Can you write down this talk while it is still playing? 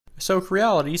So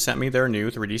Creality sent me their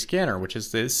new 3D scanner, which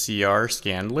is this CR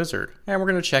Scanlizard. And we're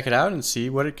going to check it out and see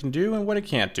what it can do and what it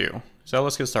can't do. So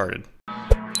let's get started.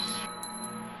 And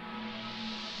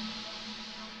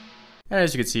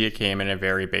as you can see, it came in a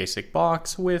very basic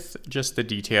box with just the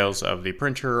details of the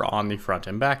printer on the front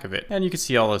and back of it. And you can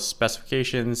see all the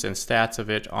specifications and stats of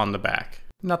it on the back.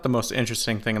 Not the most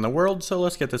interesting thing in the world, so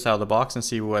let's get this out of the box and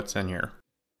see what's in here.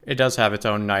 It does have its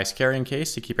own nice carrying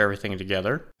case to keep everything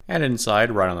together. And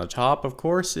inside, right on the top, of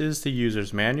course, is the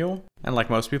user's manual. And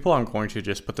like most people, I'm going to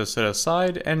just put this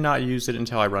aside and not use it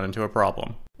until I run into a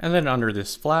problem. And then under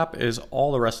this flap is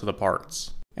all the rest of the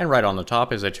parts. And right on the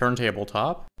top is a turntable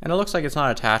top, and it looks like it's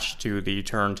not attached to the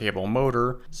turntable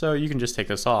motor, so you can just take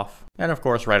this off. And of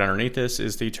course, right underneath this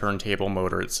is the turntable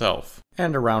motor itself.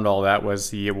 And around all that was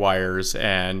the wires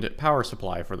and power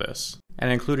supply for this. And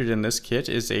included in this kit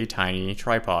is a tiny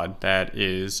tripod that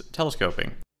is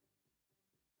telescoping.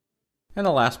 And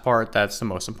the last part that's the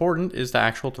most important is the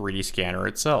actual 3D scanner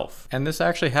itself. And this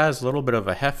actually has a little bit of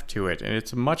a heft to it, and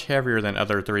it's much heavier than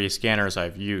other 3D scanners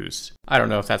I've used. I don't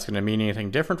know if that's going to mean anything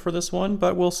different for this one,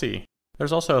 but we'll see.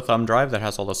 There's also a thumb drive that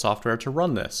has all the software to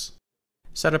run this.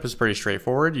 Setup is pretty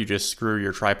straightforward. You just screw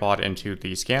your tripod into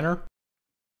the scanner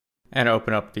and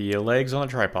open up the legs on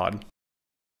the tripod.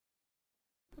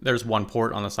 There's one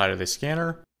port on the side of the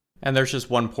scanner, and there's just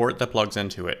one port that plugs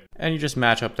into it. And you just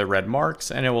match up the red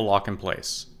marks and it will lock in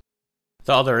place.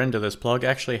 The other end of this plug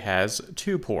actually has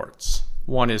two ports.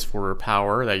 One is for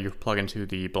power that you plug into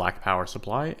the black power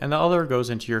supply, and the other goes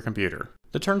into your computer.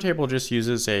 The turntable just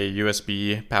uses a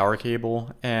USB power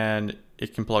cable, and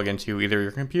it can plug into either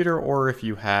your computer, or if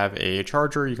you have a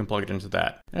charger, you can plug it into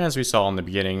that. And as we saw in the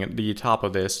beginning, the top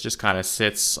of this just kind of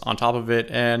sits on top of it,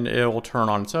 and it will turn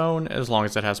on its own as long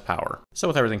as it has power. So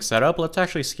with everything set up, let's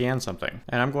actually scan something.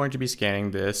 And I'm going to be scanning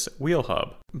this wheel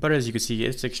hub. But as you can see,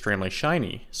 it's extremely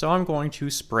shiny. So I'm going to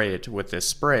spray it with this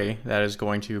spray that is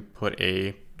going to put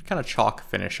a kind of chalk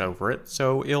finish over it,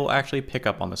 so it'll actually pick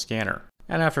up on the scanner.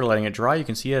 And after letting it dry, you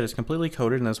can see that it's completely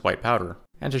coated in this white powder.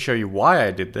 And to show you why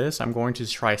I did this, I'm going to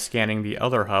try scanning the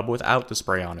other hub without the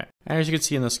spray on it. And as you can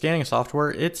see in the scanning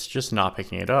software, it's just not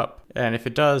picking it up. And if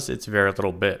it does, it's very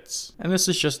little bits. And this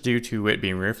is just due to it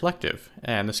being reflective,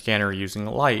 and the scanner using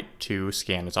light to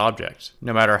scan its object.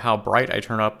 No matter how bright I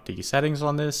turn up the settings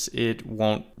on this, it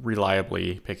won't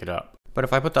reliably pick it up. But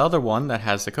if I put the other one that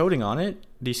has the coating on it,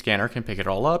 the scanner can pick it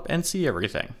all up and see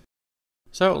everything.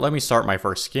 So let me start my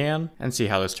first scan and see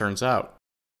how this turns out.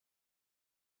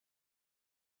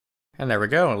 And there we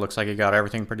go, it looks like it got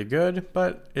everything pretty good,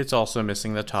 but it's also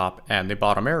missing the top and the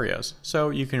bottom areas.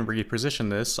 So you can reposition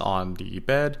this on the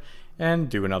bed and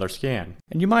do another scan.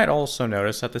 And you might also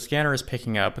notice that the scanner is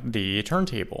picking up the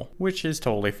turntable, which is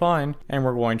totally fine, and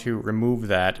we're going to remove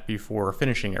that before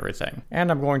finishing everything. And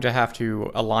I'm going to have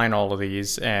to align all of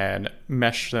these and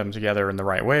mesh them together in the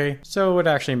right way, so it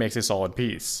actually makes a solid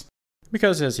piece.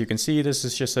 Because as you can see, this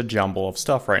is just a jumble of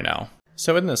stuff right now.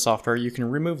 So in this software, you can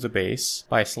remove the base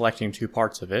by selecting two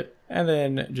parts of it, and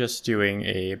then just doing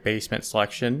a basement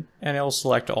selection, and it'll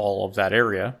select all of that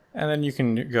area. And then you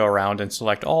can go around and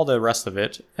select all the rest of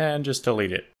it, and just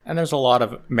delete it. And there's a lot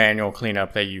of manual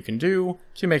cleanup that you can do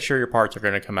to make sure your parts are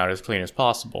going to come out as clean as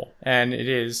possible. And it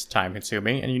is time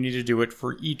consuming, and you need to do it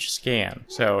for each scan.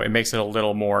 So it makes it a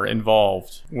little more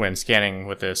involved when scanning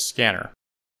with this scanner.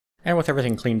 And with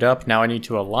everything cleaned up, now I need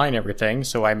to align everything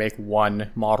so I make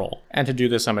one model. And to do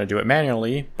this, I'm going to do it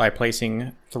manually by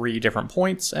placing 3 different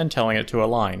points and telling it to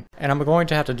align. And I'm going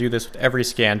to have to do this with every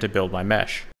scan to build my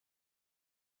mesh.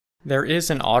 There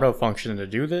is an auto function to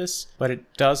do this, but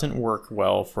it doesn't work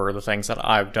well for the things that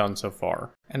I've done so far.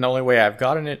 And the only way I've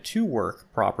gotten it to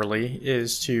work properly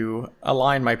is to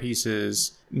align my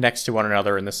pieces next to one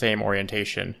another in the same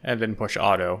orientation and then push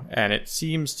auto. And it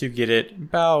seems to get it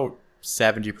about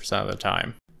 70% of the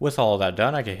time. With all of that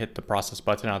done, I can hit the process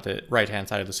button on the right hand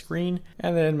side of the screen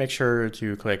and then make sure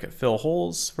to click fill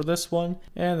holes for this one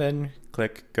and then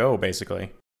click go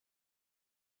basically.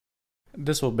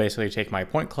 This will basically take my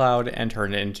point cloud and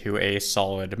turn it into a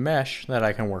solid mesh that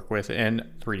I can work with in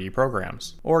 3D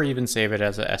programs, or even save it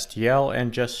as a STL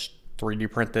and just 3D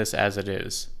print this as it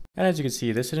is. And as you can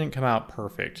see, this didn't come out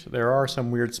perfect. There are some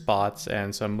weird spots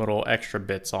and some little extra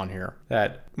bits on here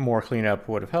that more cleanup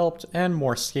would have helped, and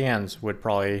more scans would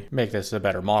probably make this a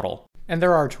better model. And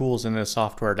there are tools in this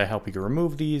software to help you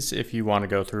remove these if you want to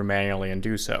go through manually and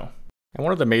do so. And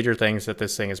one of the major things that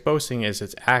this thing is boasting is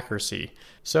its accuracy.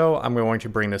 So I'm going to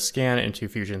bring this scan into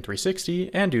Fusion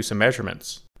 360 and do some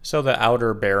measurements. So the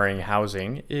outer bearing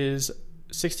housing is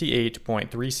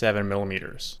 68.37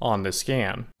 millimeters on the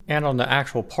scan. And on the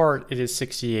actual part, it is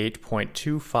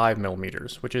 68.25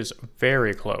 millimeters, which is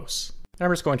very close. And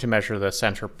I'm just going to measure the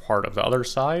center part of the other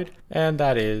side, and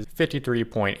that is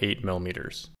 53.8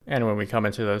 millimeters. And when we come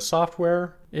into the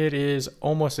software, it is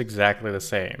almost exactly the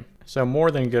same. So more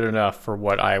than good enough for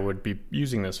what I would be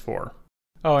using this for.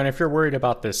 Oh, and if you're worried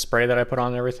about this spray that I put on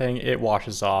and everything, it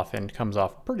washes off and comes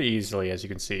off pretty easily, as you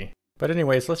can see. But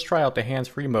anyways, let's try out the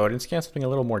hands-free mode and scan something a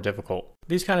little more difficult.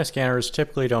 These kind of scanners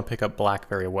typically don't pick up black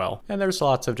very well, and there's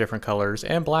lots of different colors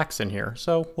and blacks in here,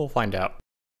 so we'll find out.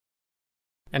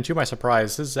 And to my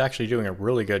surprise, this is actually doing a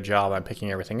really good job on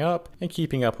picking everything up and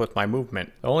keeping up with my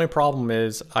movement. The only problem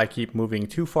is I keep moving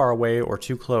too far away or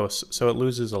too close, so it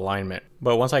loses alignment.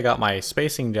 But once I got my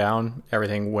spacing down,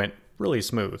 everything went really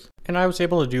smooth. And I was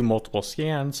able to do multiple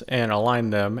scans and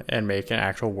align them and make an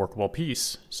actual workable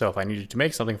piece. So if I needed to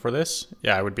make something for this,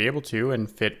 yeah, I would be able to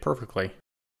and fit perfectly.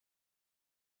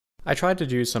 I tried to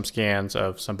do some scans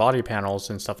of some body panels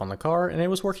and stuff on the car, and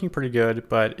it was working pretty good,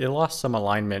 but it lost some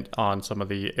alignment on some of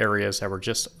the areas that were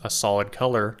just a solid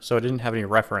color, so it didn't have any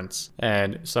reference.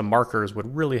 And some markers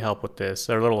would really help with this.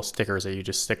 They're little stickers that you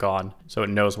just stick on so it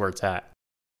knows where it's at.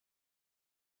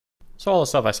 So all the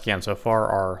stuff I scanned so far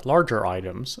are larger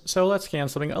items, so let's scan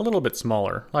something a little bit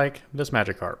smaller, like this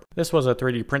Magikarp. This was a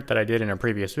 3D print that I did in a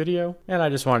previous video, and I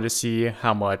just wanted to see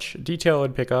how much detail it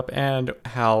would pick up and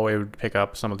how it would pick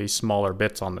up some of these smaller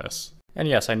bits on this. And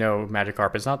yes, I know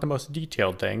Magikarp is not the most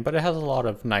detailed thing, but it has a lot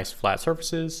of nice flat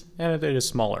surfaces, and it is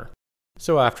smaller.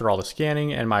 So after all the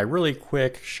scanning and my really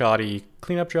quick, shoddy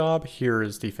cleanup job, here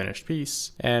is the finished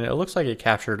piece. And it looks like it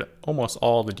captured almost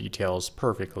all the details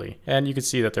perfectly. And you can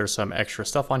see that there's some extra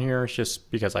stuff on here, it's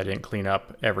just because I didn't clean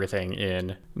up everything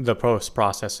in the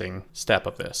post-processing step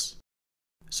of this.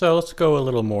 So let's go a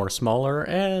little more smaller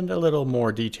and a little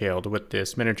more detailed with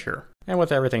this miniature. And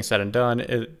with everything said and done,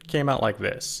 it came out like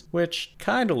this, which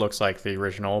kind of looks like the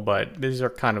original, but these are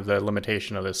kind of the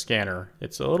limitation of this scanner.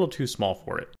 It's a little too small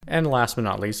for it. And last but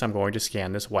not least, I'm going to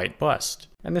scan this white bust.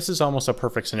 And this is almost a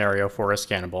perfect scenario for a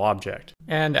scannable object.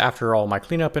 And after all my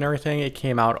cleanup and everything, it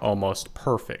came out almost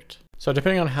perfect. So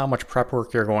depending on how much prep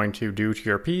work you're going to do to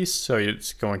your piece, so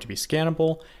it's going to be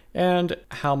scannable, and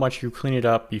how much you clean it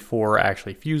up before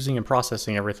actually fusing and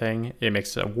processing everything, it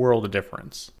makes a world of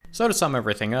difference. So to sum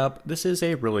everything up, this is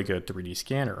a really good 3D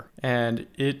scanner, and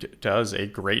it does a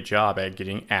great job at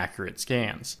getting accurate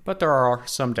scans. But there are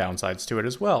some downsides to it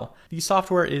as well. The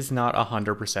software is not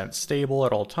 100% stable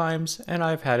at all times, and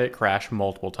I've had it crash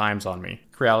multiple times on me.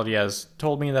 Creality has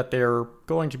told me that they're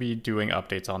going to be doing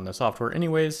updates on the software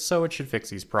anyways, so it should fix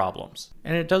these problems.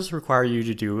 And it does require you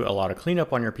to do a lot of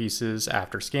cleanup on your pieces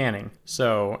after scanning,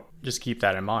 so just keep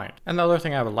that in mind. And the other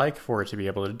thing I would like for it to be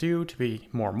able to do to be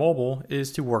more mobile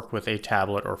is to work with a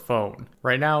tablet or phone.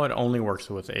 Right now it only works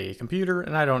with a computer,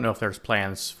 and I don't know if there's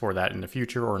plans for that in the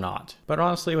future or not. But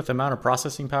honestly, with the amount of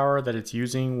processing power that it's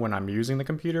using when I'm using the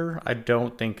computer, I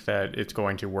don't think that it's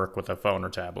going to work with a phone or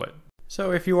tablet.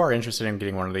 So if you are interested in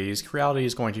getting one of these, Creality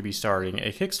is going to be starting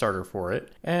a Kickstarter for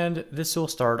it, and this will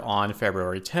start on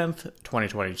February 10th,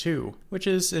 2022, which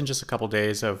is in just a couple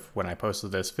days of when I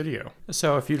posted this video.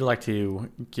 So if you'd like to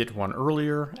get one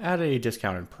earlier at a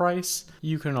discounted price,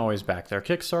 you can always back their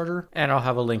Kickstarter, and I'll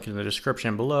have a link in the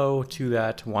description below to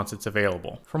that once it's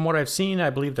available. From what I've seen, I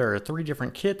believe there are 3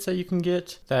 different kits that you can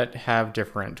get that have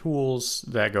different tools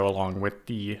that go along with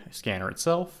the scanner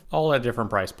itself, all at different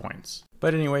price points.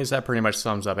 But anyways, that pretty much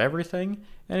sums up everything.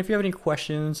 And if you have any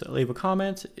questions, leave a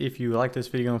comment. If you liked this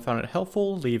video and found it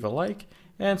helpful, leave a like,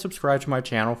 and subscribe to my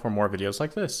channel for more videos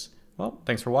like this. Well,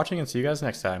 thanks for watching and see you guys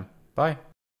next time. Bye.